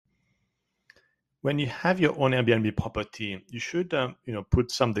When you have your own Airbnb property, you should put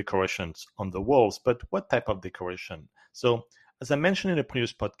some decorations on the walls. But what type of decoration? So, as I mentioned in the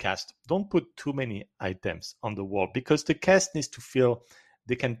previous podcast, don't put too many items on the wall because the guest needs to feel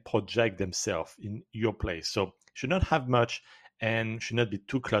they can project themselves in your place. So, should not have much and should not be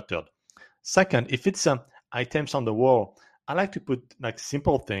too cluttered. Second, if it's items on the wall, I like to put like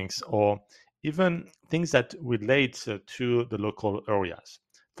simple things or even things that relate to the local areas.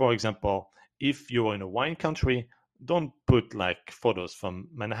 For example, if you're in a wine country, don't put like photos from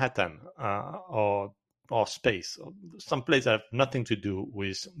Manhattan or space, or some place that have nothing to do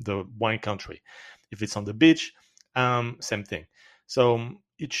with the wine country. If it's on the beach, same thing. So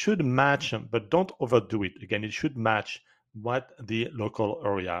it should match, but don't overdo it. Again, it should match what the local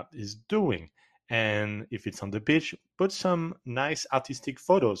area is doing. And if it's on the beach, put some nice artistic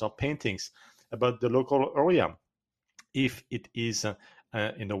photos or paintings about the local area. If it is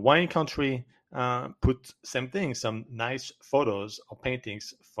in the wine country, put same thing, some nice photos or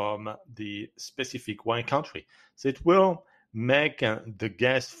paintings from the specific wine country. So it will make the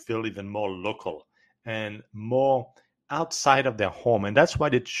guest feel even more local and more outside of their home. And that's why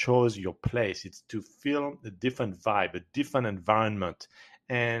it shows your place. It's to feel a different vibe, a different environment.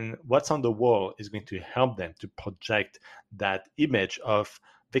 And what's on the wall is going to help them to project that image of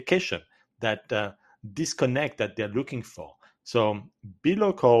vacation, that disconnect that they're looking for. So be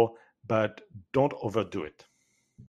local, but don't overdo it.